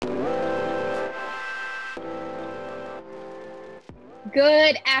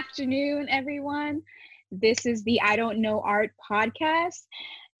Good afternoon, everyone. This is the I Don't Know Art podcast.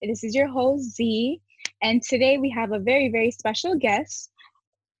 This is your host, Z. And today we have a very, very special guest.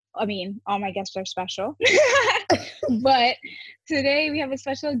 I mean, all my guests are special. But today we have a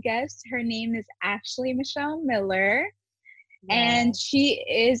special guest. Her name is Ashley Michelle Miller. And she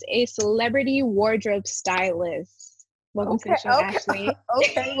is a celebrity wardrobe stylist. Welcome to the show, Ashley.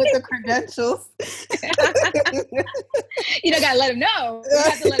 Okay, with the credentials. Gotta let them know. You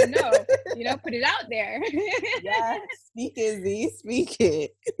have to let them know. Put it out there. Yes, speak it, Z. Speak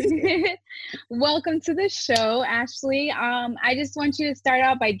it. Welcome to the show, Ashley. I just want you to start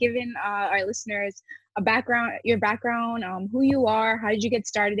out by giving our listeners your background, who you are, how did you get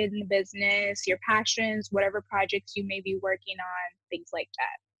started in the business, your passions, whatever projects you may be working on, things like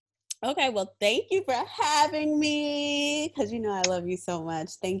that. Okay, well, thank you for having me because I love you so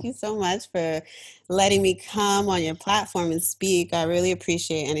much. Thank you so much for letting me come on your platform and speak. I really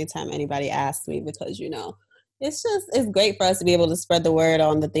appreciate anytime anybody asks me because, it's great for us to be able to spread the word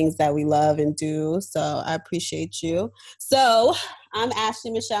on the things that we love and do. So I appreciate you. So I'm Ashley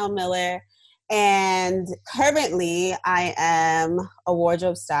Michelle Miller, and currently I am a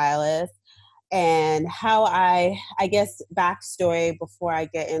wardrobe stylist. And how I guess backstory before I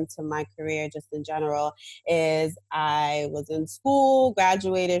get into my career just in general is I was in school,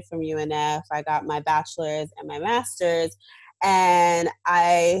 graduated from UNF. I got my bachelor's and my master's, and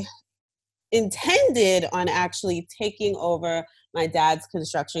I intended on actually taking over my dad's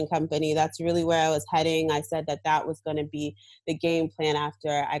construction company. That's really where I was heading. I said that was going to be the game plan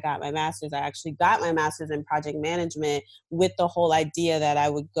after I got my master's. I actually got my master's in project management with the whole idea that I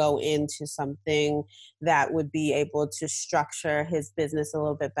would go into something that would be able to structure his business a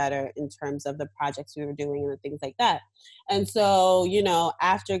little bit better in terms of the projects we were doing and the things like that. And so,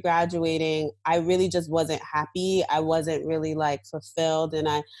 after graduating, I really just wasn't happy. I wasn't really fulfilled.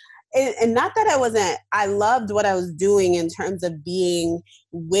 And not that I loved what I was doing in terms of being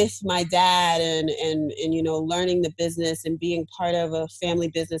with my dad and learning the business and being part of a family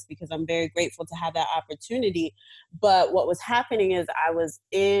business because I'm very grateful to have that opportunity. But what was happening is I was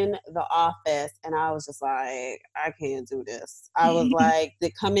in the office and I was just like, I can't do this. I was like,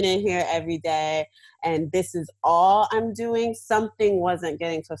 coming in here every day and this is all I'm doing. Something wasn't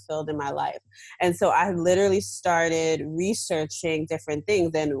getting fulfilled in my life. And so I literally started researching different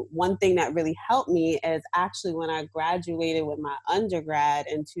things. And one thing that really helped me is actually when I graduated with my undergrad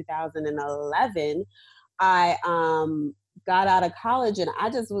in 2011, I got out of college and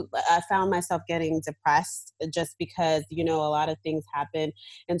I found myself getting depressed just because, a lot of things happen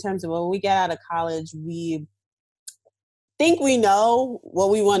in terms of when we get out of college, we think we know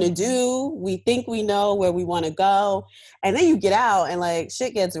what we want to do. We think we know where we want to go. And then you get out and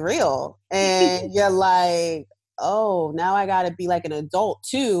shit gets real. And you're like, oh, now I got to be like an adult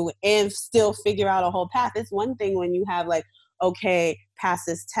too and still figure out a whole path. It's one thing when you have okay, pass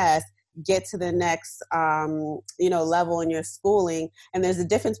this test, get to the next, level in your schooling. And there's a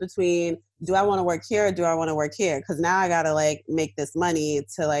difference between, do I want to work here or do I want to work here? Because now I got to make this money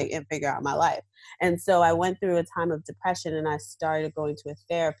to and figure out my life. And so I went through a time of depression and I started going to a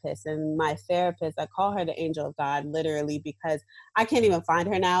therapist. And my therapist, I call her the angel of God, literally, because I can't even find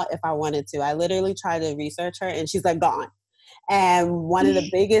her now if I wanted to. I literally tried to research her and she's gone. And one of the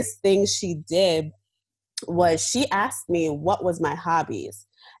biggest things she did was she asked me what was my hobbies.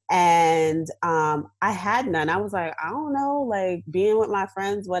 And I had none. I was like, I don't know, being with my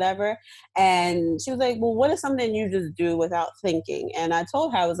friends, whatever. And she was like, well, what is something you just do without thinking? And I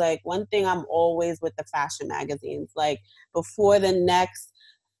told her, I was like, one thing, I'm always with the fashion magazines. Before the next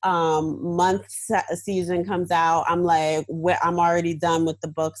season comes out, I'm I'm already done with the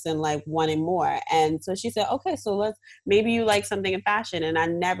books and wanting more. And so she said, okay, so maybe you like something in fashion. And I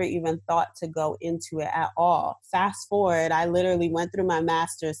never even thought to go into it at all. Fast forward, I literally went through my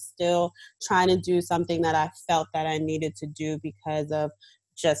master's still trying to do something that I felt that I needed to do because of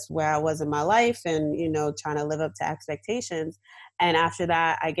just where I was in my life and, trying to live up to expectations. And after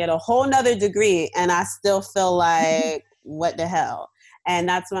that, I get a whole nother degree and I still feel like, what the hell? And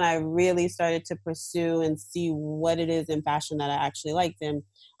that's when I really started to pursue and see what it is in fashion that I actually liked. And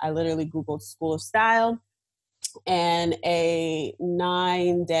I literally Googled School of Style and a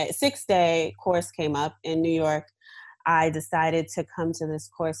 6-day course came up in New York. I decided to come to this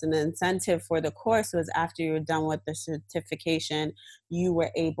course, and the incentive for the course was after you were done with the certification, you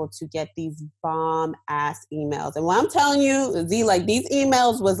were able to get these bomb ass emails. And what I'm telling you, Z, these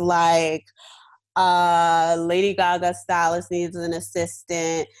emails was Lady Gaga stylist needs an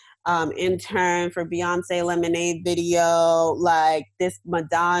assistant. intern for Beyonce Lemonade video, like this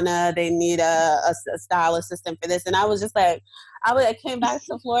Madonna, they need a style assistant for this. And I was just like, I came back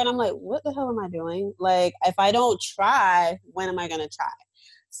to Florida and I'm like, what the hell am I doing? Like, if I don't try, when am I going to try?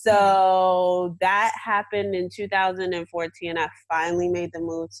 So that happened in 2014. I finally made the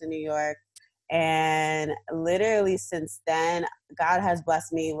move to New York. And literally since then, God has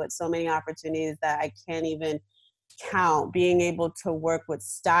blessed me with so many opportunities that I can't even count. Being able to work with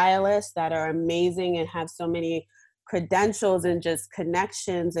stylists that are amazing and have so many credentials and just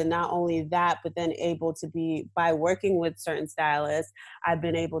connections. And not only that, but then able to be, by working with certain stylists, I've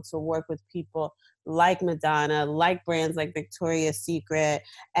been able to work with people like Madonna, like brands like Victoria's Secret,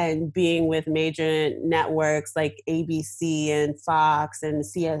 and being with major networks like ABC and Fox and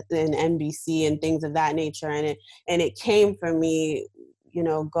CS and NBC and things of that nature. And it came from me, you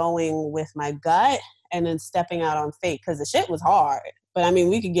know, going with my gut and then stepping out on faith, because the shit was hard. But I mean,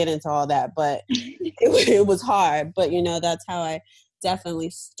 we could get into all that, but it was hard. But, you know, that's how I definitely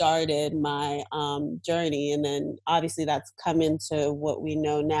started my journey. And then obviously that's come into what we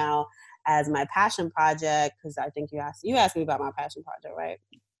know now as my passion project, because I think you asked me about my passion project, right?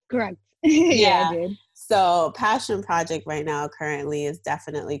 Correct. Yeah, I did. So passion project right now currently is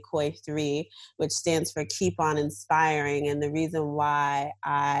definitely KOI3, which stands for Keep On Inspiring. And the reason why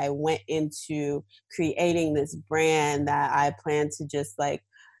I went into creating this brand that I plan to just like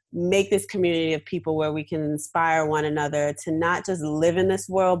make this community of people where we can inspire one another to not just live in this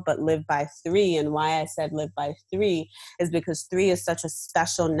world, but live by 3. And why I said live by 3 is because 3 is such a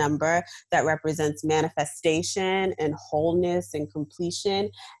special number that represents manifestation and wholeness and completion.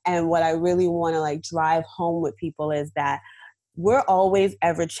 And what I really want to like drive home with people is that we're always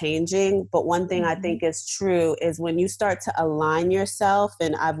ever changing. But one thing I think is true is when you start to align yourself,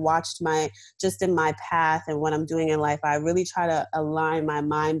 and I've watched just in my path and what I'm doing in life, I really try to align my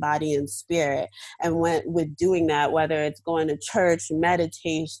mind, body, and spirit. And with doing that, whether it's going to church,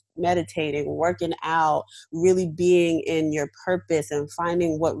 meditating, working out, really being in your purpose and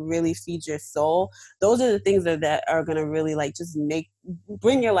finding what really feeds your soul, those are the things that are going to really like just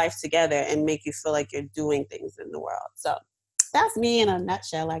bring your life together and make you feel like you're doing things in the world. So that's me in a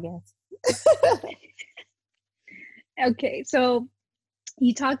nutshell, I guess. Okay, so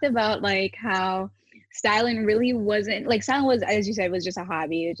you talked about like how styling really wasn't like styling was, as you said, was just a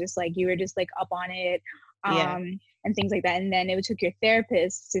hobby. It's just like you were just like up on it, Yeah. and things like that. And then it took your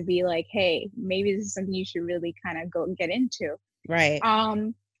therapist to be like, hey, maybe this is something you should really kind of go get into. Right.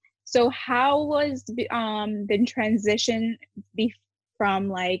 So how was the transition from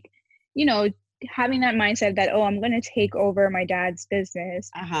like, you know, having that mindset that, oh, I'm going to take over my dad's business,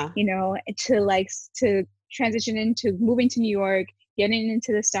 you know, to transition into moving to New York, getting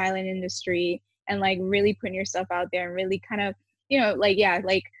into the styling industry, and like really putting yourself out there and really kind of, you know, like, yeah,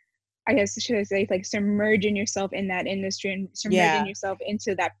 like, I guess should I say like submerging yourself in that industry and submerging yourself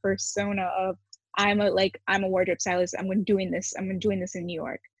into that persona of I'm a wardrobe stylist. I'm doing this in New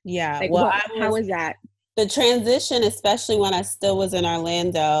York. Yeah. Like, well, how was that? The transition, especially when I still was in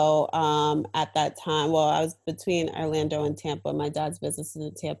Orlando at that time. Well, I was between Orlando and Tampa. My dad's business is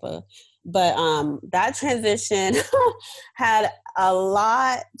in Tampa. But that transition had a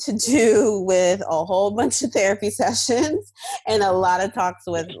lot to do with a whole bunch of therapy sessions and a lot of talks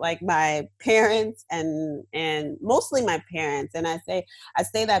with like my parents and mostly my parents. And I say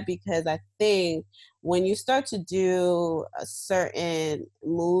that because I think when you start to do certain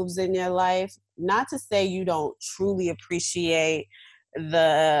moves in your life, not to say you don't truly appreciate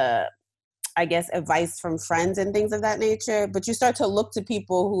the, I guess, advice from friends and things of that nature, but you start to look to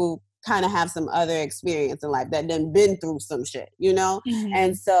people who kind of have some other experience in life that done been through some shit, you know?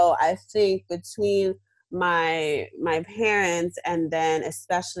 And so I think between my parents and then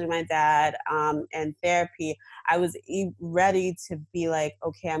especially my dad and therapy, I was ready to be like,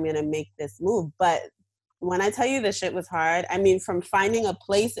 okay, I'm gonna make this move. But when I tell you the shit was hard, I mean, from finding a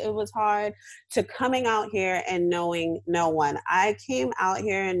place, it was hard, to coming out here and knowing no one. I came out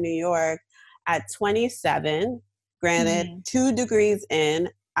here in New York at 27, granted, 2 degrees in.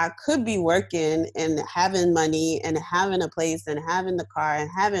 I could be working and having money and having a place and having the car and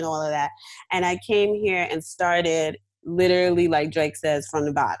having all of that. And I came here and started literally, like Drake says, from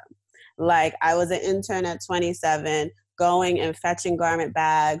the bottom. Like, I was an intern at 27, going and fetching garment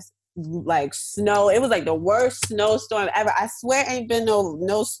bags, like snow. It was like the worst snowstorm ever. I swear ain't been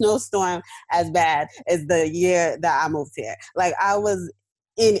no snowstorm as bad as the year that I moved here. Like, I was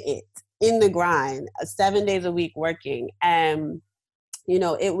in the grind, 7 days a week working. And you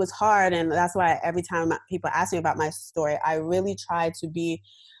know, it was hard. And that's why every time people ask me about my story, I really try to be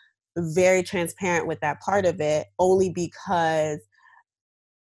very transparent with that part of it, only because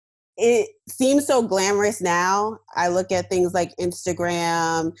it seems so glamorous now. I look at things like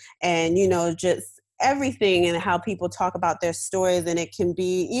Instagram and, just everything and how people talk about their stories, and it can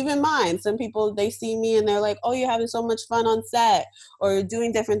be even mine. Some people, they see me and they're like, oh, you're having so much fun on set or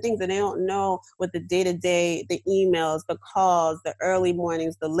doing different things, and they don't know what the day-to-day, the emails, the calls, the early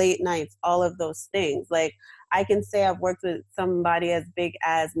mornings, the late nights, all of those things. Like, I can say I've worked with somebody as big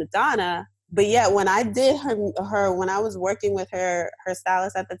as Madonna, but yet when I did her when I was working with her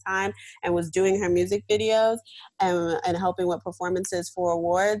stylist at the time and was doing her music videos and helping with performances for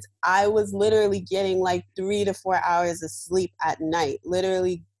awards, I was literally getting like 3 to 4 hours of sleep at night,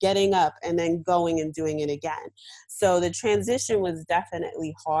 literally getting up and then going and doing it again. So the transition was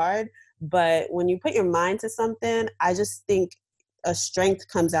definitely hard, but when you put your mind to something, I just think a strength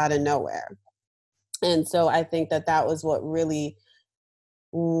comes out of nowhere. And so I think that was what really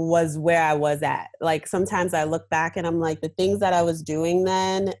was where I was at. Like, sometimes I look back and I'm like, the things that I was doing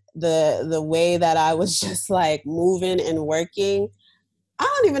then, the way that I was just like moving and working, I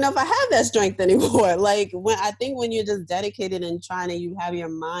don't even know if I have that strength anymore. Like, when you're just dedicated and you have your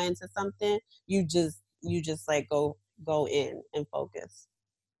mind to something, you just like go in and focus.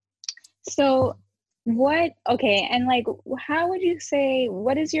 So okay, and like, how would you say,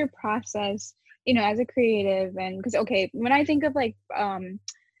 what is your process, as a creative? And because, okay, when I think of like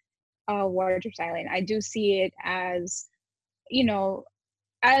wardrobe styling, I do see it as,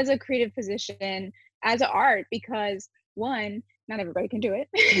 as a creative position, as an art, because one, not everybody can do it.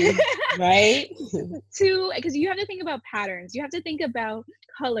 Right? Two, because you have to think about patterns, you have to think about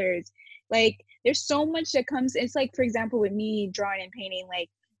colors. Like, there's so much that comes, it's like, for example, with me drawing and painting,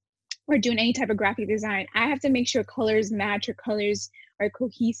 like, or doing any type of graphic design, I have to make sure colors match, or colors are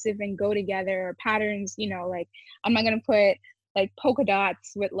cohesive and go together, or patterns, like, I'm not gonna put like polka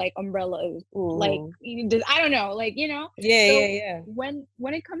dots with like umbrellas. Like, I don't know, like, Yeah. When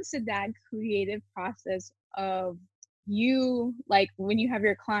it comes to that creative process of you, like, when you have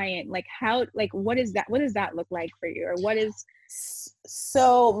your client, like, how, like, what does that look like for you, or what is?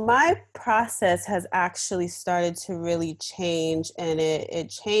 So my process has actually started to really change, and it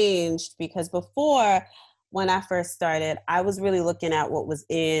changed because before, when I first started, I was really looking at what was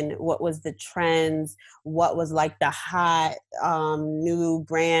the trends, what was like the hot new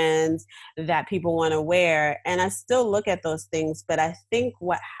brands that people want to wear. And I still look at those things, but I think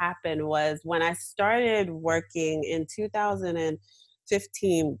what happened was when I started working in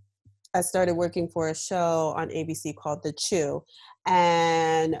 2015, I started working for a show on ABC called The Chew.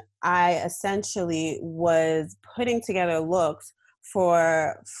 And I essentially was putting together looks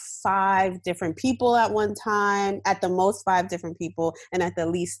for 5 different people at one time, at the most 5 different people, and at the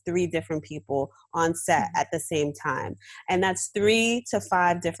least 3 different people on set at the same time. And that's 3 to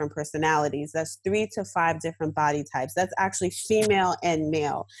 5 different personalities. That's 3 to 5 different body types. That's actually female and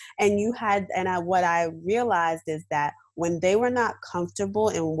male. And what I realized is that when they were not comfortable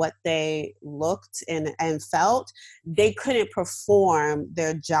in what they looked and felt, they couldn't perform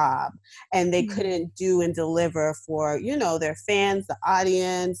their job, and they couldn't do and deliver for, their fans, the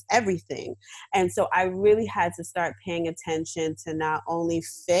audience, everything. And so I really had to start paying attention to not only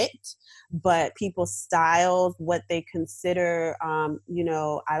fit, but people's styles, what they consider, I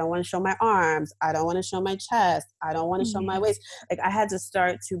don't want to show my arms. I don't want to show my chest. I don't want to show my waist. Like, I had to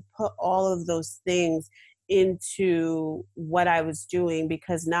start to put all of those things into what I was doing,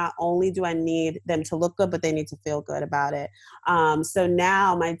 because not only do I need them to look good, but they need to feel good about it. So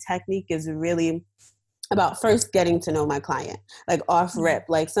now my technique is really about first getting to know my client, like off rip.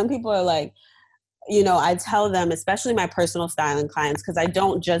 Like, some people are like, I tell them, especially my personal styling clients, because I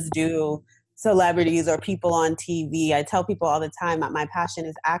don't just do celebrities or people on TV. I tell people all the time that my passion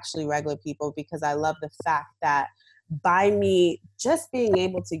is actually regular people, because I love the fact that by me just being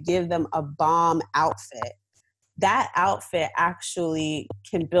able to give them a bomb outfit, that outfit actually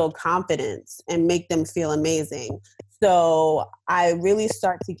can build confidence and make them feel amazing. So I really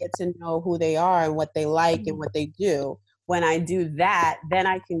start to get to know who they are and what they like and what they do. When I do that, then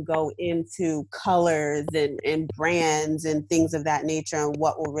I can go into colors and brands and things of that nature, and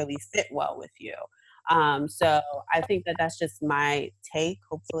what will really fit well with you. So I think that's just my take.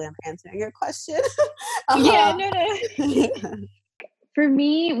 Hopefully I'm answering your question. Yeah, no. For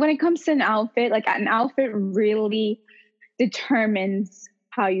me, when it comes to an outfit, like, an outfit really determines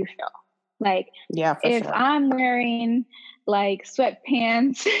how you feel. Like, yeah, for if sure. I'm wearing like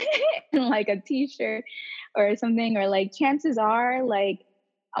sweatpants and like a t-shirt or something, or like, chances are, like,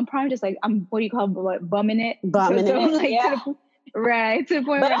 I'm probably just like, what do you call it, bumming it? Bumming it, like, yeah. Right. To the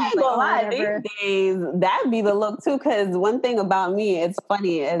point But where I'm I just ain't like, gonna oh, lie, whatever. these days that'd be the look too. Because one thing about me, it's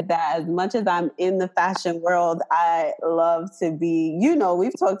funny, is that as much as I'm in the fashion world, I love to be.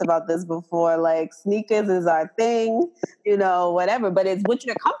 We've talked about this before. Like sneakers is our thing, whatever. But it's what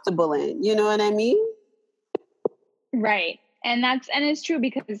you're comfortable in. You know what I mean? Right. And it's true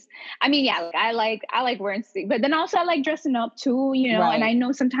because I mean, yeah, like I like wearing sleep, but then also I like dressing up too, and Right. I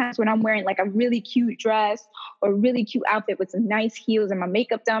know sometimes when I'm wearing like a really cute dress or really cute outfit with some nice heels and my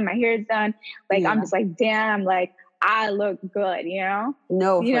makeup done, my hair's done, like I'm Yeah. just like, damn, like I look good,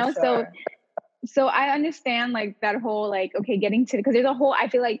 No, You for know, so sure. so I understand like that whole like okay, getting to because I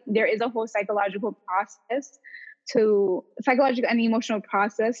feel like there is a whole psychological and emotional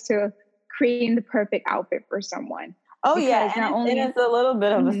process to creating the perfect outfit for someone Oh yeah, because and not it's only a little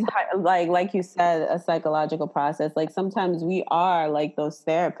bit of a Mhm. like you said, a psychological process. Like sometimes we are like those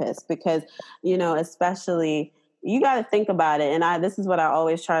therapists because especially you got to think about it. And this is what I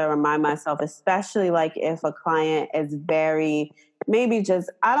always try to remind myself, especially like if a client is very maybe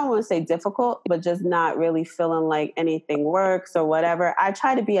just I don't want to say difficult, but just not really feeling like anything works or whatever. I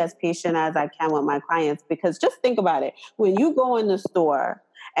try to be as patient as I can with my clients because just think about it. When you go in the store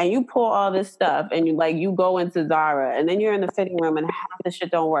and you pull all this stuff and you go into Zara and then you're in the fitting room and half the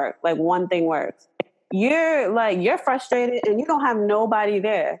shit don't work. Like one thing works. You're frustrated and you don't have nobody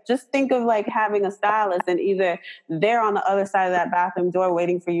there. Just think of like having a stylist and either they're on the other side of that bathroom door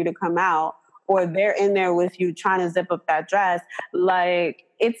waiting for you to come out or they're in there with you trying to zip up that dress. Like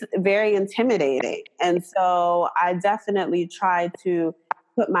it's very intimidating. And so I definitely try to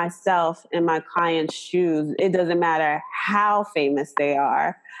put myself in my client's shoes. It doesn't matter how famous they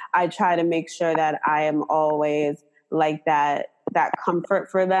are. I try to make sure that I am always like that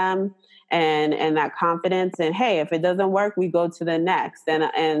comfort for them and that confidence. And hey, if it doesn't work, we go to the next.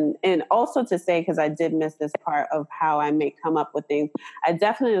 And also to say, because I did miss this part of how I may come up with things, I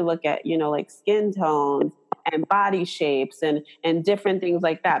definitely look at like skin tones and body shapes and different things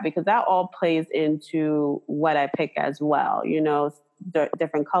like that because that all plays into what I pick as well.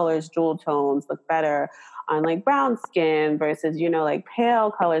 Different colors, jewel tones look better on like brown skin versus like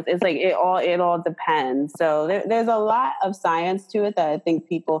pale colors. It's like it all depends. So there's a lot of science to it that I think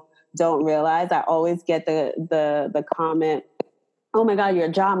people don't realize. I always get the comment, "Oh my God, your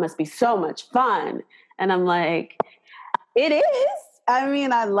job must be so much fun," and I'm like, it is. I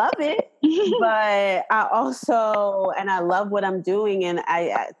mean, I love it, but I love what I'm doing. And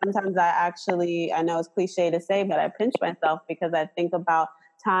sometimes I know it's cliche to say, but I pinch myself because I think about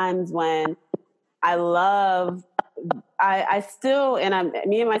times when I love, I still,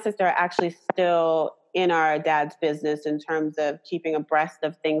 me and my sister are actually still in our dad's business in terms of keeping abreast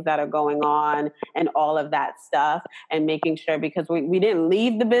of things that are going on and all of that stuff and making sure because we didn't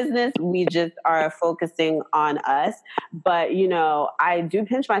leave the business. We just are focusing on us. But, I do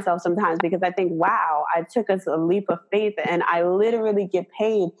pinch myself sometimes because I think, wow, I took us a leap of faith and I literally get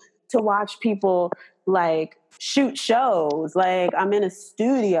paid to watch people like shoot shows. Like I'm in a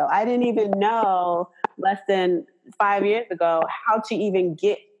studio. I didn't even know less than 5 years ago how to even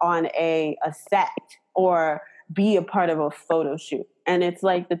get on a set or be a part of a photo shoot. And it's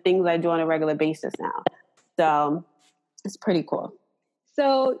like the things I do on a regular basis now. So it's pretty cool.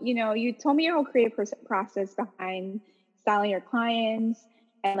 So, you told me your whole creative process behind styling your clients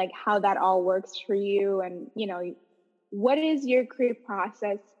and like how that all works for you. And, what is your creative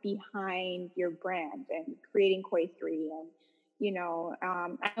process behind your brand and creating Koi3? And,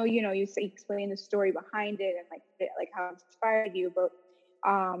 I know, you explain the story behind it and like how it inspired you, but,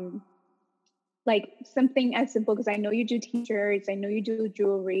 like something as simple because I know you do t-shirts, I know you do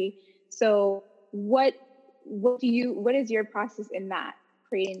jewelry. So what is your process in that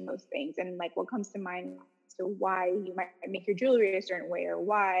creating those things and like what comes to mind as to why you might make your jewelry a certain way or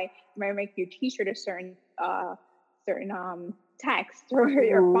why you might make your t-shirt a certain text or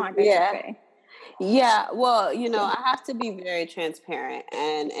font, I should Yeah. say. Yeah. Well, I have to be very transparent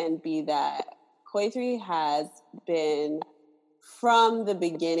and be that Koi3 has been from the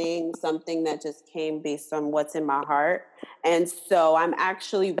beginning something that just came based on what's in my heart. And so I'm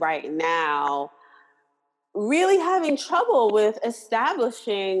actually right now really having trouble with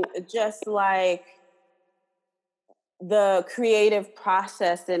establishing just like the creative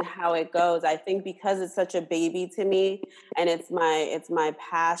process and how it goes. I think because it's such a baby to me and it's my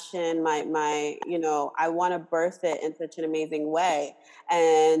passion, my I want to birth it in such an amazing way.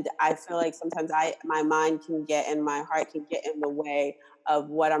 And I feel like sometimes my mind can get and my heart can get in the way of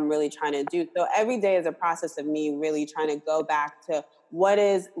what I'm really trying to do. So every day is a process of me really trying to go back to what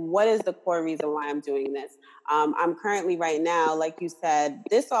is the core reason why I'm doing this. I'm currently right now, like you said,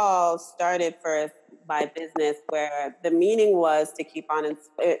 this all started first Butterfly business, where the meaning was to keep on,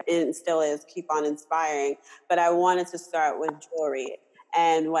 and still is, keep on inspiring. But I wanted to start with jewelry.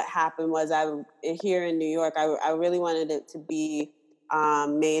 And what happened was, here in New York, I really wanted it to be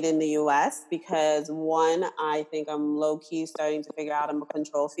made in the US because, one, I think I'm low key starting to figure out I'm a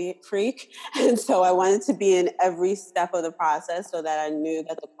control freak. And so I wanted to be in every step of the process so that I knew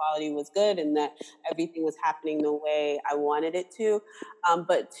that the quality was good and that everything was happening the way I wanted it to.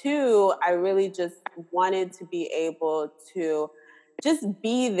 But two, I really just wanted to be able to just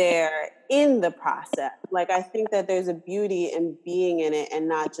be there in the process. Like, I think that there's a beauty in being in it and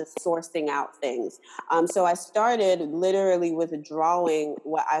not just sourcing out things. So I started literally with drawing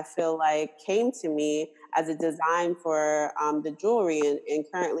what I feel like came to me as a design for the jewelry. And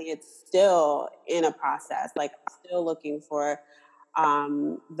currently it's still in a process, like still looking for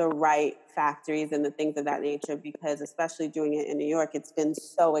the right factories and the things of that nature, because especially doing it in New York, it's been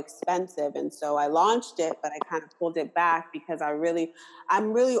so expensive. And so I launched it, but I kind of pulled it back because I'm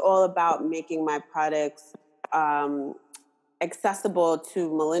really all about making my products accessible to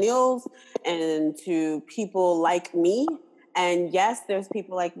millennials and to people like me. And yes, there's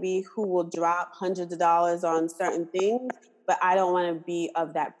people like me who will drop hundreds of dollars on certain things, but I don't want to be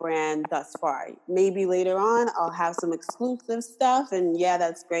of that brand thus far. Maybe later on I'll have some exclusive stuff, and yeah,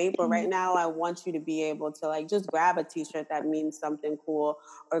 that's great. But right now I want you to be able to like just grab a t-shirt that means something cool,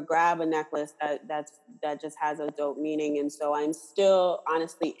 or grab a necklace that just has a dope meaning. And so I'm still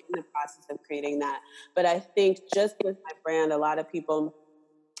honestly in the process of creating that. But I think just with my brand, a lot of people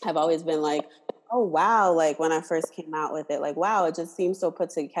have always been like, oh, wow, like when I first came out with it, like, wow, it just seems so put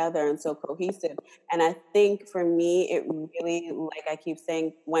together and so cohesive. And I think for me, it really, like I keep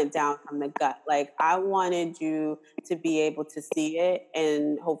saying, went down from the gut. Like, I wanted you to be able to see it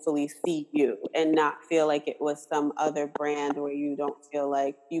and hopefully see you and not feel like it was some other brand where you don't feel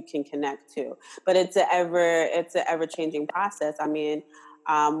like you can connect to. But it's an ever changing process. I mean,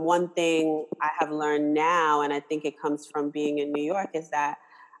 one thing I have learned now, and I think it comes from being in New York, is that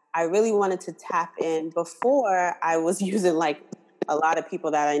I really wanted to tap in. Before, I was using like a lot of people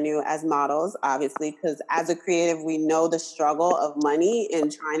that I knew as models, obviously, because as a creative, we know the struggle of money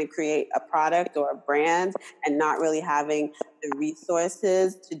in trying to create a product or a brand and not really having the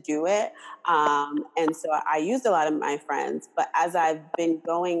resources to do it. And so I used a lot of my friends, but as I've been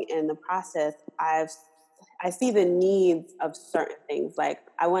going in the process, I see the needs of certain things. Like,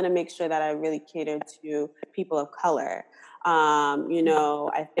 I want to make sure that I really cater to people of color.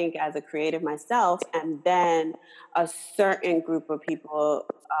 I think as a creative myself, and then a certain group of people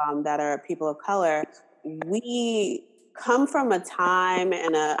that are people of color, we come from a time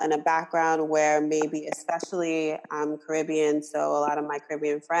and a background where maybe, especially I'm Caribbean, so a lot of my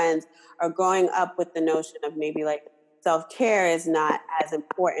Caribbean friends are growing up with the notion of maybe like self-care is not as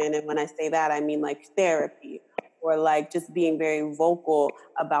important. And when I say that, I mean like therapy, or like just being very vocal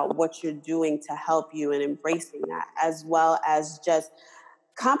about what you're doing to help you and embracing that, as well as just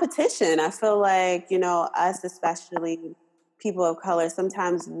competition. I feel like, us, especially people of color,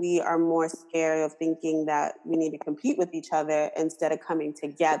 sometimes we are more scared of thinking that we need to compete with each other instead of coming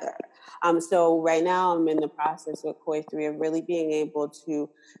together. So right now I'm in the process with Koi3 of really being able to,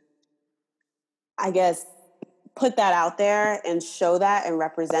 I guess, put that out there and show that and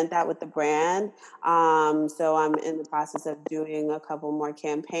represent that with the brand. So I'm in the process of doing a couple more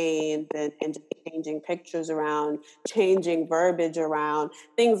campaigns and just changing pictures around, changing verbiage around,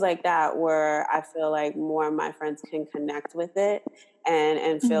 things like that, where I feel like more of my friends can connect with it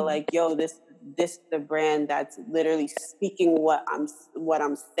and feel like, yo, this is the brand that's literally speaking what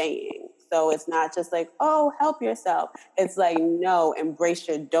I'm saying. So it's not just like, oh, help yourself. It's like, no, embrace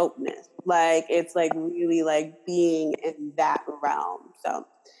your dopeness. Like, it's like really like being in that realm. So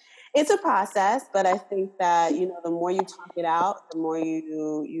it's a process, but I think that, the more you talk it out, the more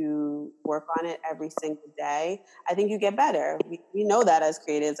you work on it every single day, I think you get better. We know that as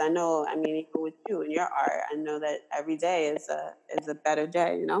creatives. I mean, even with you and your art, I know that every day is a better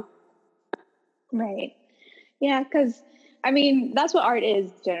day, Right. Yeah, because I mean, that's what art is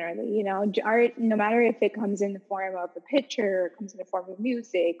generally, art, no matter if it comes in the form of a picture, or it comes in the form of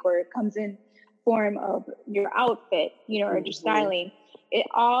music, or it comes in form of your outfit, or your styling, it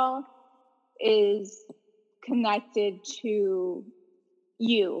all is connected to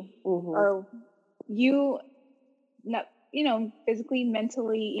you, or you, physically,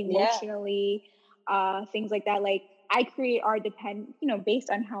 mentally, emotionally, things like that. Like, I create art based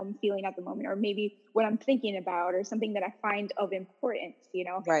on how I'm feeling at the moment, or maybe what I'm thinking about, or something that I find of importance,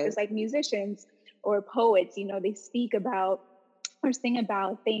 Right. Just like musicians or poets, they speak about or sing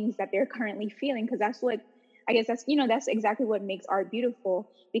about things that they're currently feeling, because that's what I guess that's, that's exactly what makes art beautiful,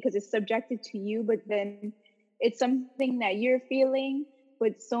 because it's subjected to you, but then it's something that you're feeling,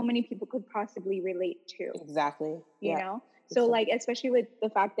 but so many people could possibly relate to, Exactly. you know? So like, especially with the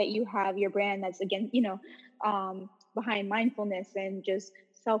fact that you have your brand that's, again, behind mindfulness and just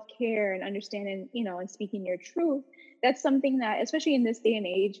self-care and understanding, and speaking your truth, that's something that, especially in this day and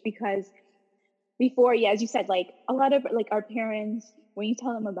age, because before, yeah, as you said, like a lot of like our parents, when you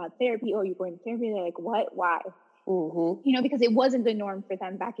tell them about therapy, oh, you're going to therapy, they're like, what, why? Because it wasn't the norm for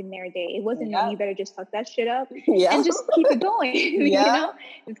them back in their day. It wasn't, you better just suck that shit up and just keep it going,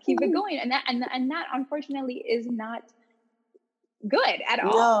 just keep it going. And that unfortunately is not good at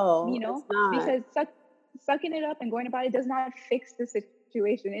all, it's not. because sucking it up and going about it does not fix the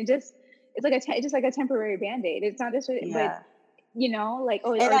situation. It's just like a temporary Band-Aid. It's not just, but like,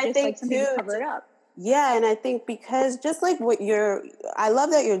 oh, and or I just like something to cover it up. Yeah, and I think because just like I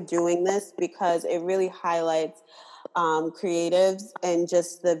love that you're doing this, because it really highlights creatives and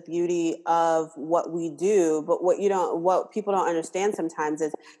just the beauty of what we do. But what people don't understand sometimes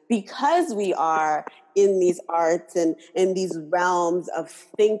is, because we are in these arts and in these realms of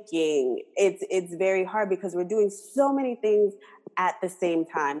thinking, it's very hard, because we're doing so many things at the same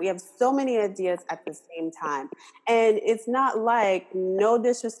time. We have so many ideas at the same time. And it's not like, no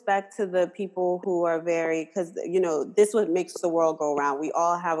disrespect to the people who are because, this is what makes the world go around. We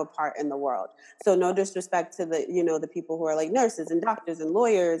all have a part in the world. So no disrespect to the people who are like nurses and doctors and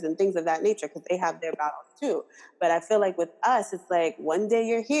lawyers and things of that nature, because they have their battles too. But I feel like with us, it's like one day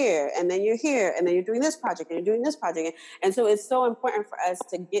you're here and then you're here and then you're doing this project and you're doing this project. And so it's so important for us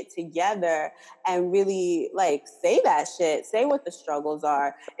to get together and really like say that shit, say what the struggles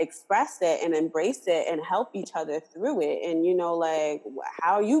are, express it and embrace it and help each other through it. And, like,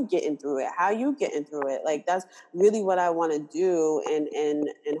 how are you getting through it? How are you getting through it? Like, that's really what I want to do. And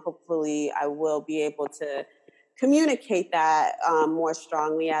hopefully I will be able to communicate that more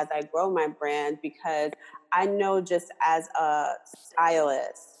strongly as I grow my brand, because I know just as a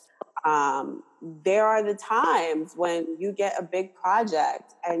stylist, there are the times when you get a big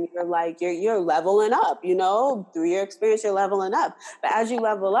project and you're like, you're leveling up, through your experience, you're leveling up. But as you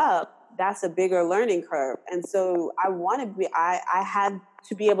level up, that's a bigger learning curve. And so I had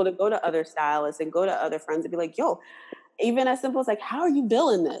to be able to go to other stylists and go to other friends and be like, yo, even as simple as like, how are you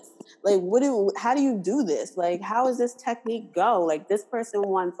billing this? Like, how do you do this? Like, how does this technique go? Like, this person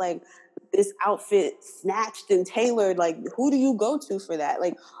wants like this outfit snatched and tailored. Like, who do you go to for that?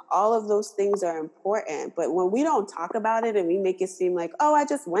 Like, all of those things are important. But when we don't talk about it and we make it seem like, oh, I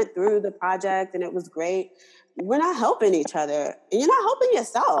just went through the project and it was great, we're not helping each other, and you're not helping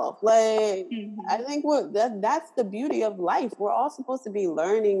yourself. Like, I think that's the beauty of life. We're all supposed to be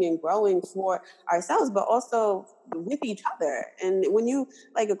learning and growing for ourselves, but also with each other. And when you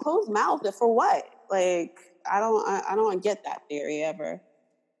like a closed mouth, for what? Like, I don't get that theory ever.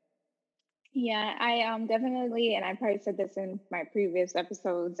 Yeah, I definitely, and I probably said this in my previous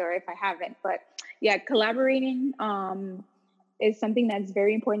episodes, or if I haven't, but yeah, collaborating is something that's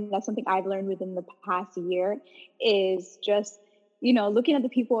very important. That's something I've learned within the past year, is just, looking at the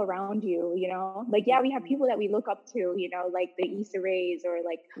people around you, like, yeah, we have people that we look up to, like the Issa Raes or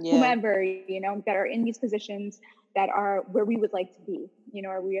like whomever, that are in these positions that are where we would like to be,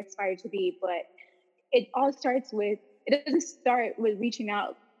 or we aspire to be. But it all starts with, it doesn't start with reaching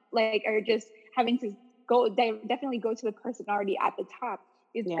out, like, or just having to definitely go to the person already at the top.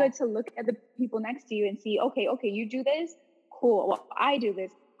 It's good to look at the people next to you and see, okay, you do this, cool. Well, I do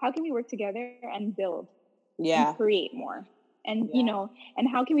this. How can we work together and build and create more? And, and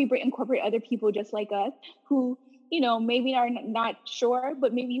how can we incorporate other people just like us who, maybe are not sure,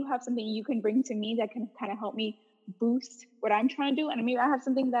 but maybe you have something you can bring to me that can kind of help me boost what I'm trying to do. And maybe I have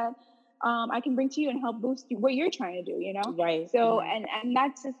something that I can bring to you and help boost what you're trying to do, Right. So, and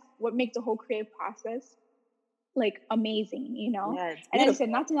that's just what makes the whole creative process like amazing, Yeah, and as I said,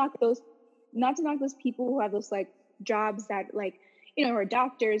 not to knock those people who have those like jobs that like, or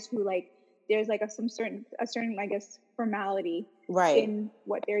doctors who like, there's like a certain, I guess, formality in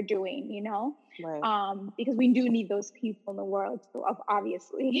what they're doing, because we do need those people in the world,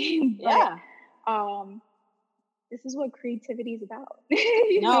 obviously. But this is what creativity is about.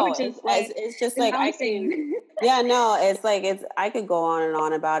 It's just like I could go on and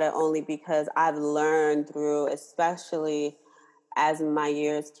on about it, only because I've learned through, especially as my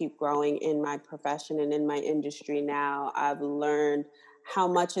years keep growing in my profession and in my industry now, I've learned how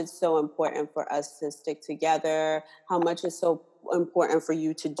much it's so important for us to stick together, how much it's so important for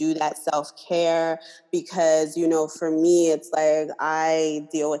you to do that self-care, because, for me, it's like I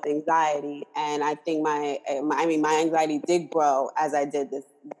deal with anxiety, and I think my anxiety did grow as I did this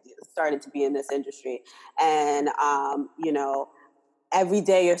started to be in this industry. And, you know, every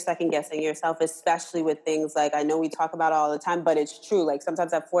day you're second guessing yourself, especially with things like, I know we talk about it all the time, but it's true. Like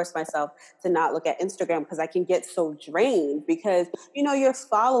sometimes I force myself to not look at Instagram because I can get so drained because, you know, you're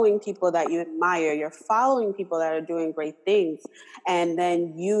following people that you admire. You're following people that are doing great things. And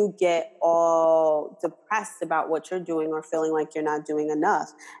then you get all depressed about what you're doing or feeling like you're not doing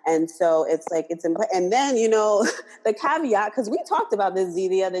enough. And so it's like, it's important. And then, you know, the caveat, because we talked about this Z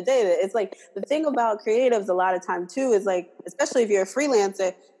the other day, that it's like the thing about creatives a lot of time too is like, especially if you're a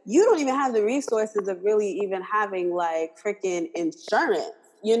freelancer, you don't even have the resources of really even having like freaking insurance,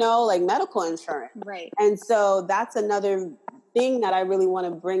 you know, like medical insurance. Right. And so that's another thing that I really want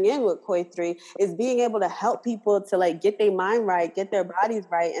to bring in with Koi3 is being able to help people to like get their mind right, get their bodies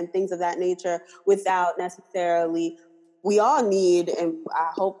right, and things of that nature without necessarily. We all need, and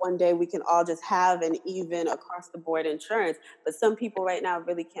I hope one day we can all just have an even across the board insurance, but some people right now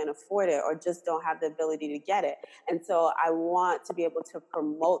really can't afford it or just don't have the ability to get it. And so I want to be able to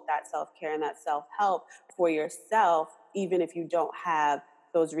promote that self-care and that self-help for yourself, even if you don't have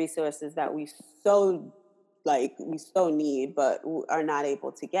those resources that we so need, but are not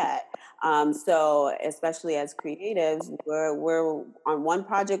able to get. So especially as creatives, we're on one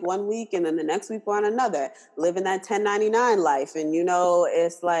project one week and then the next week we're on another, living that 1099 life. And, you know,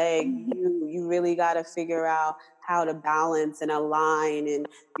 it's like you really got to figure out how to balance and align in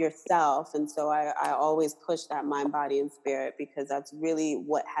yourself. And so I always push that mind, body, and spirit because that's really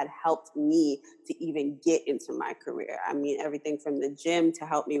what had helped me to even get into my career. I mean, everything from the gym to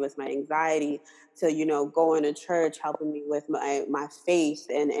help me with my anxiety to, you know, going to church, helping me with my faith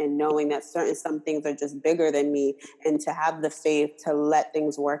and knowing that some things are just bigger than me, and to have the faith to let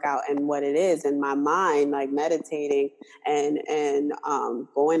things work out and what it is in my mind, like meditating and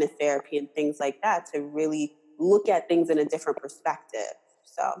going to therapy and things like that to really look at things in a different perspective.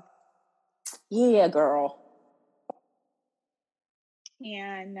 So yeah, girl.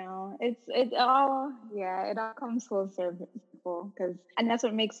 Yeah, no, it all, yeah, it all comes full circle because, and that's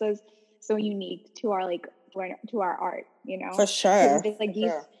what makes us so unique to our like to our art, you know, For sure. because it's like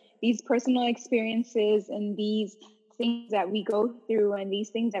these personal experiences and these things that we go through and these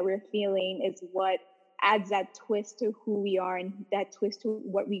things that we're feeling is what adds that twist to who we are and that twist to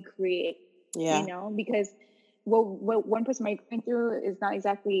what we create. Yeah. You know, because what one person might go through is not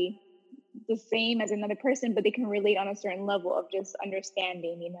exactly the same as another person, but they can relate on a certain level of just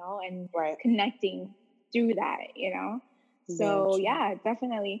understanding, you know, and connecting through that, you know. So yeah,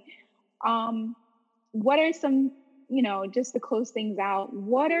 definitely. What are some, you know, just to close things out,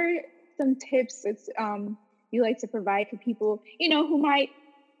 what are some tips that you like to provide for people, you know, who might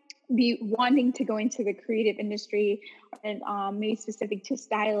be wanting to go into the creative industry and maybe specific to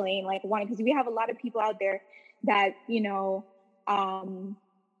styling, like wanting, because we have a lot of people out there that, you know,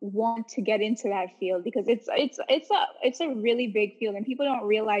 want to get into that field because it's a really big field and people don't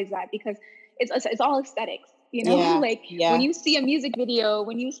realize that because it's all aesthetics, you know. Like when you see a music video,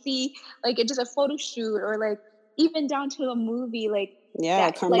 when you see like just a photo shoot or like even down to a movie, like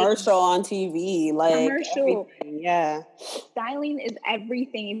commercial on TV, like commercial. Everything. Styling is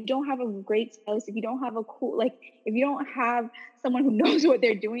everything. If you don't have a great stylist, if you don't have a cool, like if you don't have someone who knows what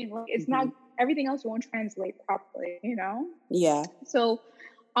they're doing, like it's not, everything else won't translate properly, you know? Yeah. So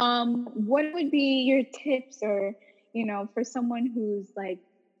what would be your tips or, you know, for someone who's like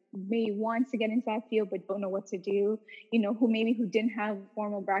may want to get into that field but don't know what to do, you know, who didn't have a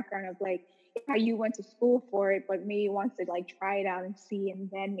formal background of like how you went to school for it, but maybe wants to like try it out and see and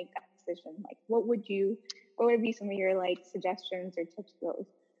then make that decision. Like what would be some of your like suggestions or tips for those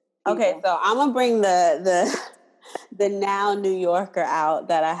people? Okay, so I'm gonna bring the now New Yorker out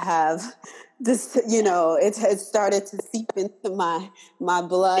that I have. This, you know, it has started to seep into my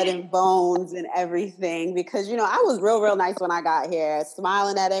blood and bones and everything because, you know, I was real nice when I got here,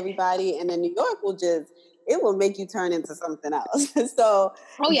 smiling at everybody, and then New York it will make you turn into something else. So,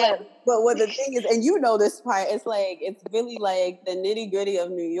 but what the thing is, and you know this part, it's really like the nitty gritty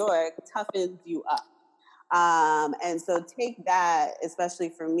of New York toughens you up. And so take that, especially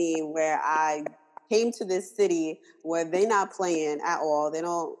for me, where I came to this city where they're not playing at all. They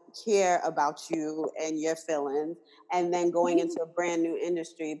don't care about you and your feelings. And then going into a brand new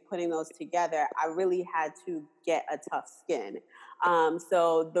industry, putting those together, I really had to get a tough skin.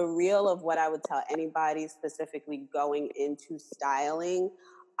 So the real of what I would tell anybody specifically going into styling,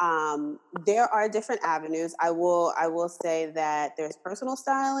 there are different avenues. I will say that there's personal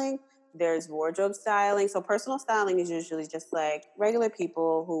styling, there's wardrobe styling. So personal styling is usually just like regular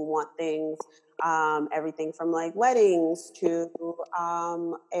people who want things everything from like weddings to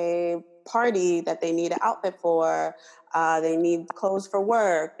a party that they need an outfit for. They need clothes for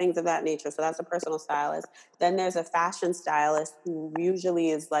work, things of that nature. So that's a personal stylist. Then there's a fashion stylist who usually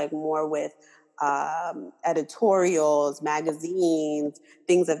is like more with editorials, magazines,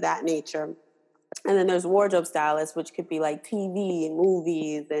 things of that nature. And then there's wardrobe stylists, which could be like TV and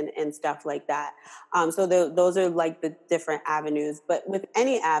movies and stuff like that. So those are like the different avenues. But with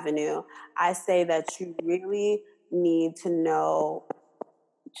any avenue, I say that you really need to know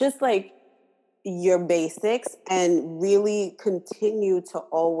just like your basics and really continue to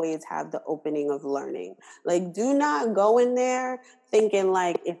always have the opening of learning. Like, do not go in there thinking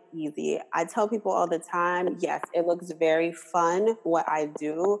like it's easy. I tell people all the time, yes, it looks very fun what I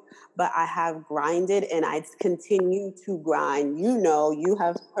do, but I have grinded and I continue to grind. You know, you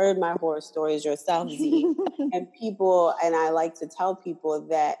have heard my horror stories yourself, Z. And I like to tell people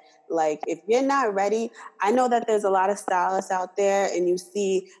that, like, if you're not ready, I know that there's a lot of stylists out there, and you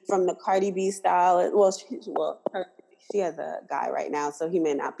see from the Cardi B style. Well, she has a guy right now, so he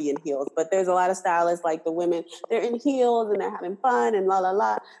may not be in heels. But there's a lot of stylists, like the women, they're in heels and they're having fun and la la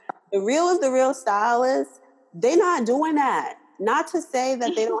la. The real stylists. They're not doing that. Not to say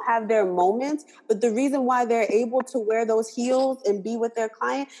that they don't have their moments, but the reason why they're able to wear those heels and be with their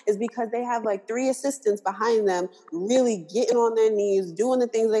client is because they have like 3 assistants behind them, really getting on their knees, doing the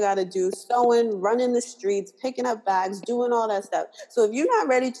things they got to do, sewing, running the streets, picking up bags, doing all that stuff. So if you're not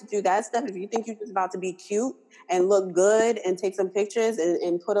ready to do that stuff, if you think you're just about to be cute and look good and take some pictures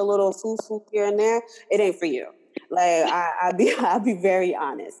and put a little foo here and there, it ain't for you. Like I'll be very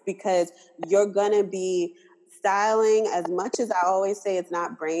honest, because you're gonna be styling. As much as I always say it's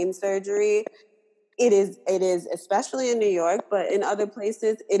not brain surgery, it is, especially in New York, but in other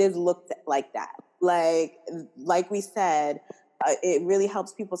places, it is looked like that. Like we said, it really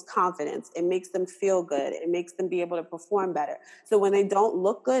helps people's confidence. It makes them feel good. It makes them be able to perform better. So when they don't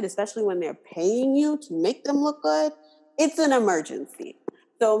look good, especially when they're paying you to make them look good, it's an emergency.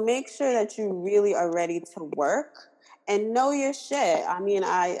 So make sure that you really are ready to work and know your shit. I mean,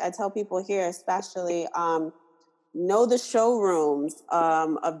 I tell people here, especially, know the showrooms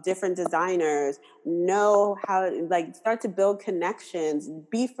of different designers, know how, like, start to build connections,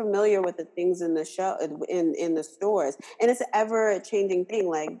 be familiar with the things in the show, in the stores. And it's an ever changing thing.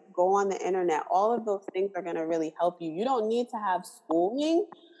 Like, go on the internet. All of those things are going to really help you. You don't need to have schooling,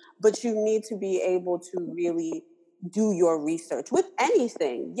 but you need to be able to really do your research with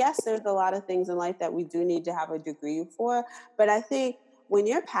anything. Yes, there's a lot of things in life that we do need to have a degree for, but I think when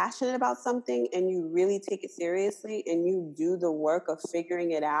you're passionate about something and you really take it seriously and you do the work of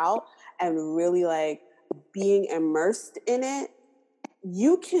figuring it out and really like being immersed in it,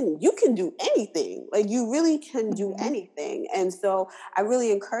 you can do anything. Like, you really can do anything. And so I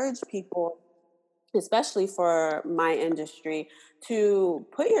really encourage people, especially for my industry, to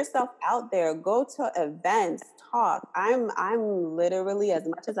put yourself out there, go to events, talk. I'm literally, as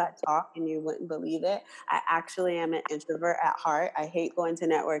much as I talk and you wouldn't believe it, I actually am an introvert at heart. I hate going to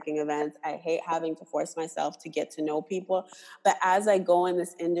networking events. I hate having to force myself to get to know people. But as I go in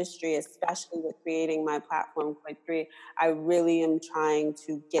this industry, especially with creating my platform, Quick3, I really am trying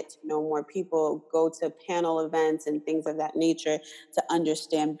to get to know more people, go to panel events and things of that nature to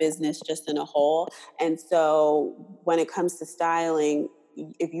understand business just in a whole. And so when it comes to styling,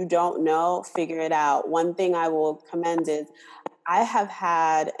 if you don't know, figure it out. One thing I will commend is I have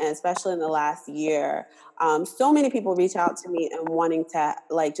had, and especially in the last year, so many people reach out to me and wanting to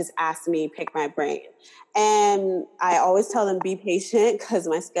like just ask me, pick my brain. And I always tell them, be patient, because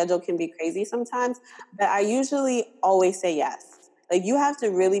my schedule can be crazy sometimes. But I usually always say yes. Like, you have to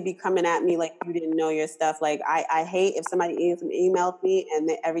really be coming at me like you didn't know your stuff. Like, I hate if somebody emails me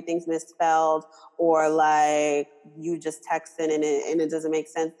and everything's misspelled, or like you just texting and it doesn't make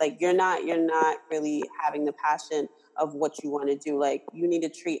sense. Like, you're not really having the passion of what you want to do. Like, you need to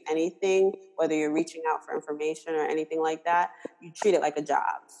treat anything, whether you're reaching out for information or anything like that, you treat it like a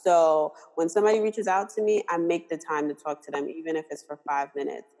job. So when somebody reaches out to me, I make the time to talk to them, even if it's for 5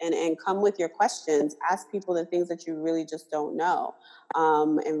 minutes, and come with your questions. Ask people the things that you really just don't know,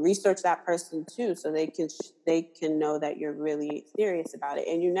 and research that person too, so they can know that you're really serious about it.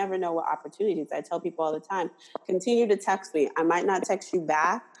 And you never know what opportunities. I tell people all the time, continue to text me. I might not text you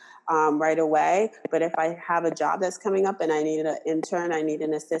back right away, but if I have a job that's coming up and I need an intern, I need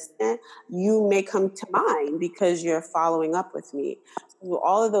an assistant, you may come to mind because you're following up with me. So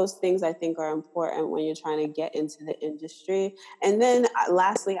all of those things I think are important when you're trying to get into the industry. And then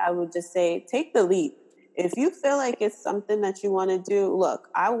lastly, I would just say, take the leap. If you feel like it's something that you want to do, look,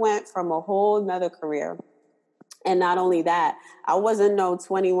 I went from a whole nother career And not only that, I wasn't no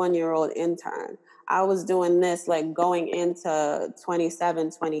 21-year-old intern. I was doing this like going into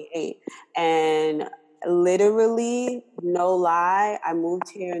 27, 28. And literally, no lie, I moved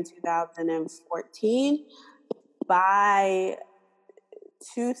here in 2014. By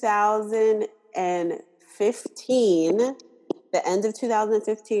 2015, the end of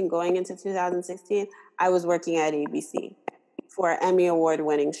 2015, going into 2016, I was working at ABC for an Emmy Award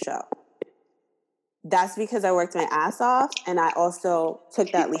winning show. That's because I worked my ass off, and I also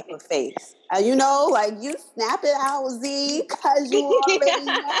took that leap of faith. You know, like, you snap it out, Z, because you already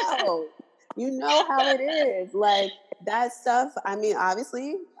know. You know how it is. Like, that stuff, I mean,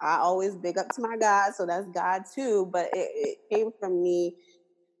 obviously, I always big up to my God, so that's God too, but it came from me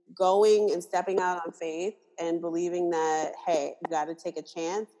going and stepping out on faith and believing that, hey, you got to take a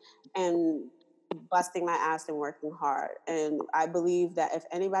chance, and busting my ass and working hard. And I believe that if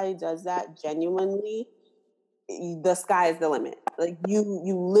anybody does that genuinely, the sky is the limit. Like, you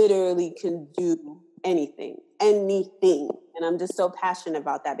literally can do anything. And I'm just so passionate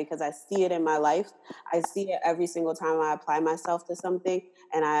about that because I see it in my life. I see it every single time I apply myself to something,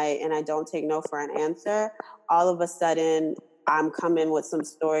 and I don't take no for an answer. All of a sudden, I'm coming with some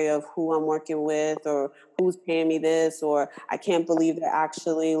story of who I'm working with or who's paying me this, or I can't believe they're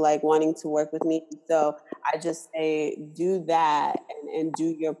actually like wanting to work with me. So I just say, do that and do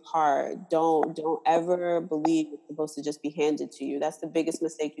your part. Don't ever believe it's supposed to just be handed to you. That's the biggest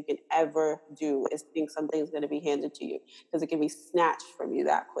mistake you can ever do, is think something's going to be handed to you, because it can be snatched from you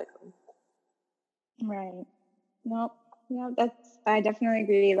that quickly. Right. Nope. Yeah, I definitely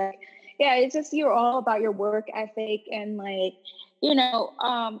agree. Like, yeah, it's just, you're all about your work ethic, and like, you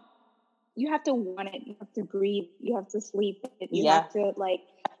have to want it, you have to breathe, you have to sleep it, you have to, like,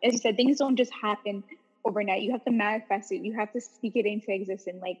 as you said, things don't just happen overnight. You have to manifest it, you have to speak it into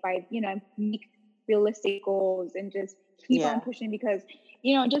existence, like, by, make realistic goals and just keep on pushing, because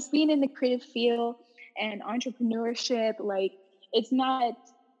just being in the creative field and entrepreneurship, like, it's not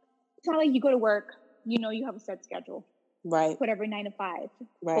like you go to work, you have a set schedule, right? Whatever, 9 to 5,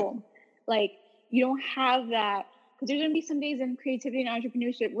 right? Boom. Like, you don't have that, because there's going to be some days in creativity and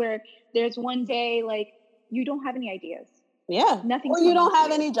entrepreneurship where there's one day, like, you don't have any ideas. Yeah. Nothing. Or you don't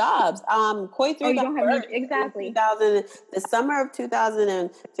have any jobs. Koi 3 got birthed exactly. The summer of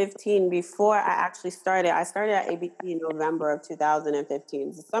 2015, before I actually started. I started at ABC in November of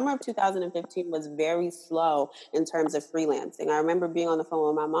 2015. The summer of 2015 was very slow in terms of freelancing. I remember being on the phone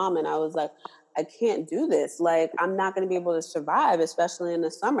with my mom, and I was like, I can't do this. Like, I'm not going to be able to survive, especially in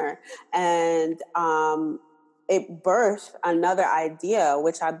the summer. And it birthed another idea,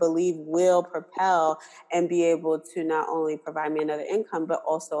 which I believe will propel and be able to not only provide me another income, but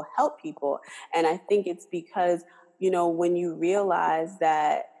also help people. And I think it's because, when you realize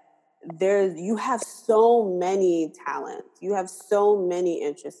that you have so many talents, you have so many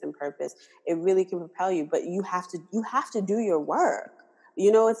interests and purpose, it really can propel you, but you have to do your work.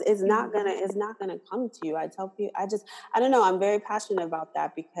 It's not gonna come to you. I tell people, I don't know, I'm very passionate about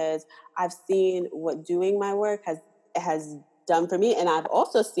that, because I've seen what doing my work has done for me. And I've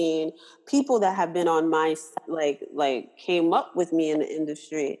also seen people that have been on my, like came up with me in the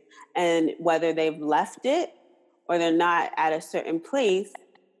industry, and whether they've left it or they're not at a certain place,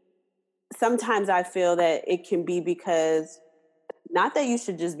 sometimes I feel that it can be because, not that you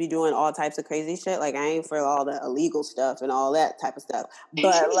should just be doing all types of crazy shit. Like, I ain't for all the illegal stuff and all that type of stuff.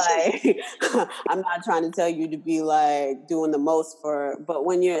 But like, I'm not trying to tell you to be like doing the most but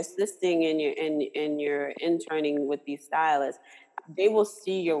when you're assisting and you're interning with these stylists, they will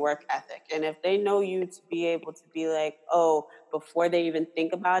see your work ethic. And if they know you to be able to be like, oh, before they even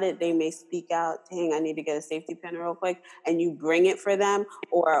think about it, they may speak out, dang, I need to get a safety pin real quick. And you bring it for them.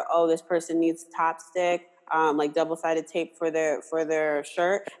 Or, oh, this person needs top stick. Like double-sided tape for their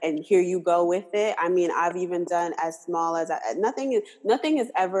shirt, and here you go with it. I mean, I've even done as small as nothing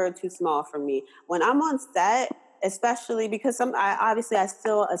is ever too small for me. When I'm on set, especially because I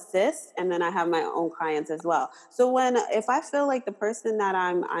still assist, and then I have my own clients as well. So if I feel like the person that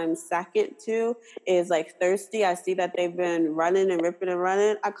I'm second to is like thirsty, I see that they've been running and ripping and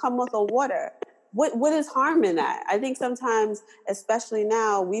running, I come with a water. What is harm in that? I think sometimes, especially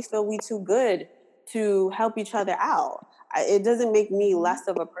now, we feel we too good to help each other out. It doesn't make me less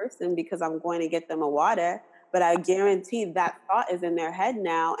of a person because I'm going to get them a water, but I guarantee that thought is in their head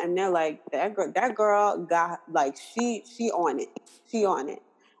now, and they're like, that girl got, like, she on it.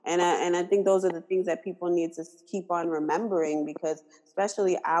 And I think those are the things that people need to keep on remembering, because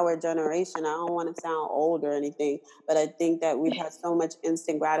especially our generation, I don't want to sound old or anything, but I think that we've had so much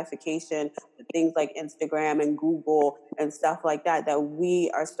instant gratification with things like Instagram and Google and stuff like that, that we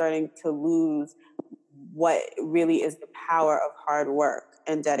are starting to lose what really is the power of hard work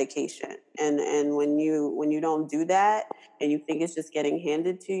and dedication. And when you don't do that and you think it's just getting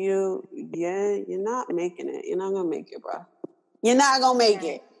handed to you, you're not making it. You're not gonna make it, bro. You're not gonna make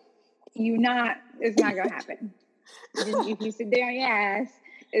it. It's not gonna happen. If you sit there on your ass,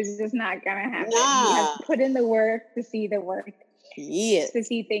 it's just not gonna happen. Nah. You have to put in the work to see the work. Yes. To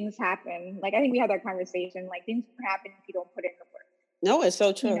see things happen. Like, I think we had that conversation. Like, things can happen if you don't put in the work. No, it's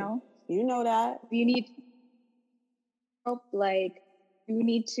so true. You know that. You need help. Like, you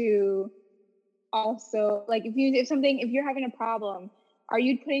need to also, like, if you're having a problem, are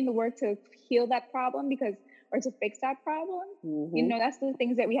you putting the work to heal that problem or to fix that problem? Mm-hmm. That's the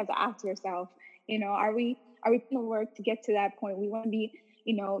things that we have to ask ourselves. Are we putting the work to get to that point? We want to be,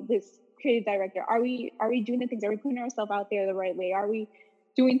 this creative director. Are we doing the things? Are we putting ourselves out there the right way? Are we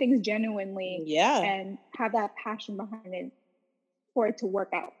doing things genuinely? Yeah. And have that passion behind it for it to work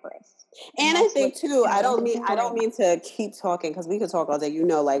out for us. And I think too, I don't mean to keep talking because we could talk all day.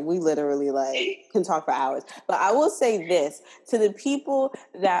 Like we literally can talk for hours. But I will say this to the people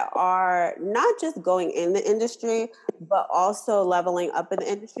that are not just going in the industry, but also leveling up in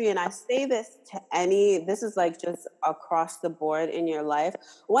the industry. And I say this to this is like just across the board in your life.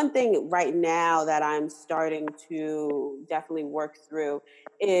 One thing right now that I'm starting to definitely work through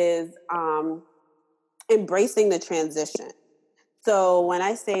is embracing the transition. So when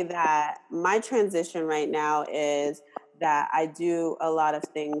I say that, my transition right now is that I do a lot of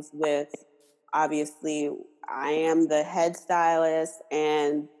things with, obviously, I am the head stylist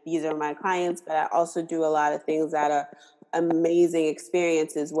and these are my clients, but I also do a lot of things that are amazing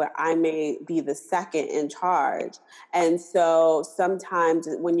experiences where I may be the second in charge. And so sometimes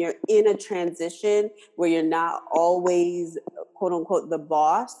when you're in a transition where you're not always, quote unquote, the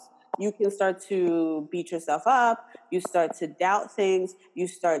boss, you can start to beat yourself up. You start to doubt things. You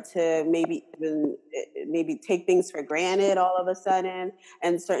start to maybe take things for granted all of a sudden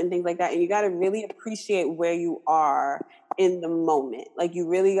and certain things like that. And you got to really appreciate where you are in the moment. Like you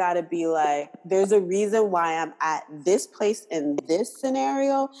really got to be like, there's a reason why I'm at this place in this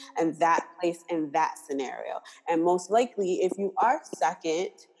scenario and that place in that scenario. And most likely if you are second,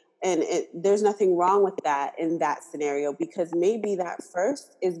 and there's nothing wrong with that in that scenario because maybe that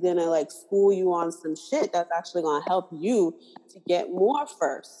first is going to school you on some shit that's actually going to help you to get more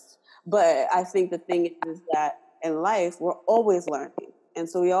first. But I think the thing is that in life, we're always learning. And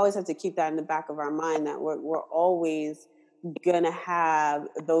so we always have to keep that in the back of our mind that we're always going to have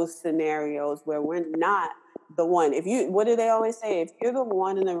those scenarios where we're not the one. What do they always say? If you're the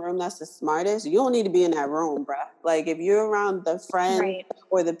one in the room that's the smartest, you don't need to be in that room, bruh. Like if you're around the friend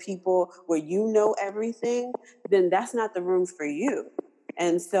or the people where you know everything, then that's not the room for you.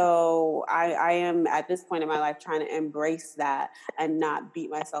 And so I am at this point in my life trying to embrace that and not beat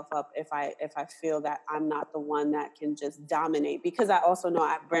myself up if I feel that I'm not the one that can just dominate, because I also know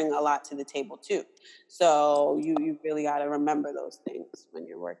I bring a lot to the table too. So you really got to remember those things when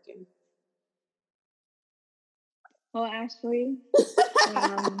you're working. Well, Ashley,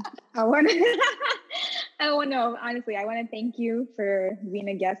 I want to thank you for being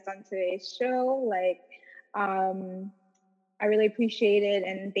a guest on today's show. I really appreciate it.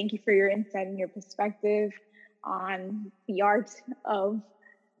 And thank you for your insight and your perspective on the art of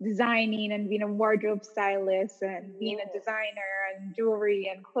designing and being a wardrobe stylist and being a designer and jewelry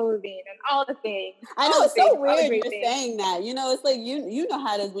and clothing and all the things. I know it's so weird you're saying that. It's like you know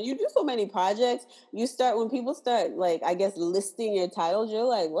how it is when you do so many projects. When people start I guess listing your titles, you're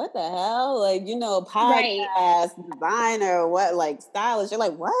like, what the hell? Podcast designer, what stylist? You're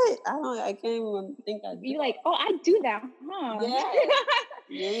like, what? I can't even think. You're like, oh, I do that, huh?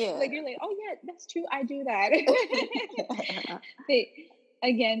 Yeah. You're like, oh yeah, that's true. I do that.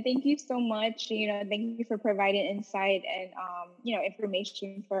 Again, thank you so much. Thank you for providing insight and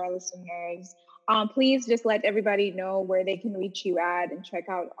information for our listeners. Please just let everybody know where they can reach you at and check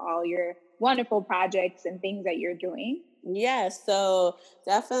out all your wonderful projects and things that you're doing. Yes, so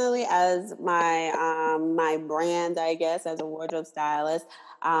definitely as my brand, I guess, as a wardrobe stylist,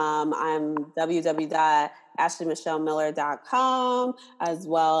 I'm www.ashleymichelle.miller.com, as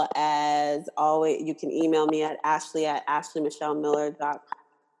well as always you can email me at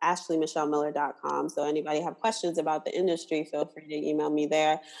ashley@ashleymichellemiller.com. So anybody have questions about the industry, feel free to email me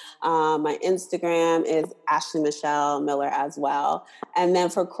there. My Instagram is Ashley Michelle Miller as well. And then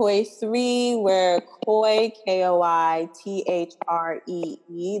for Koi3, we're Koi,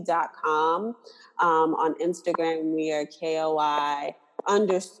 KOITHREE.com. On Instagram, we are KOI_THREE.com.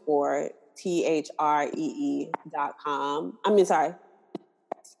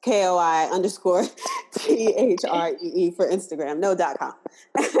 KOI_THREE for Instagram, no.com.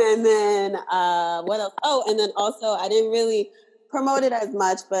 And then what else? Oh, and then also I didn't really promote it as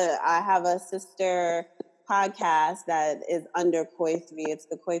much, but I have a sister podcast that is under Koi3. It's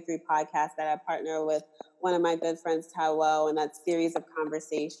the Koi3 podcast that I partner with one of my good friends, Taiwo, and that's Series of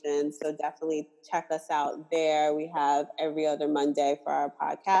Conversations. So definitely check us out there. We have every other Monday for our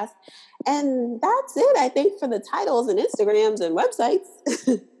podcast. And that's it, I think, for the titles and Instagrams and websites.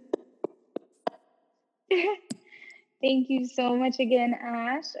 Thank you so much again,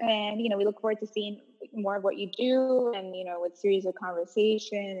 Ash. And, we look forward to seeing more of what you do and, with Series of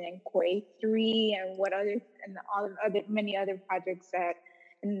Conversation and Koi3 and all of many other projects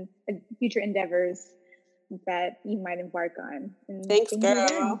and future endeavors that you might embark on. And Thanks,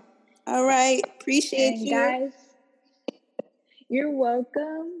 girl. All right. Appreciate you. Guys, you're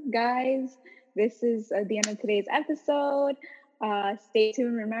welcome. Guys, this is the end of today's episode. Stay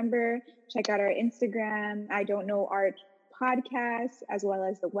tuned. Remember, check out our Instagram, I Don't Know Art podcast, as well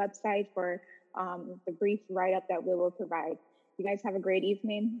as the website for the brief write-up that we will provide. You guys have a great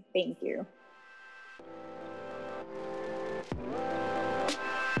evening. Thank you.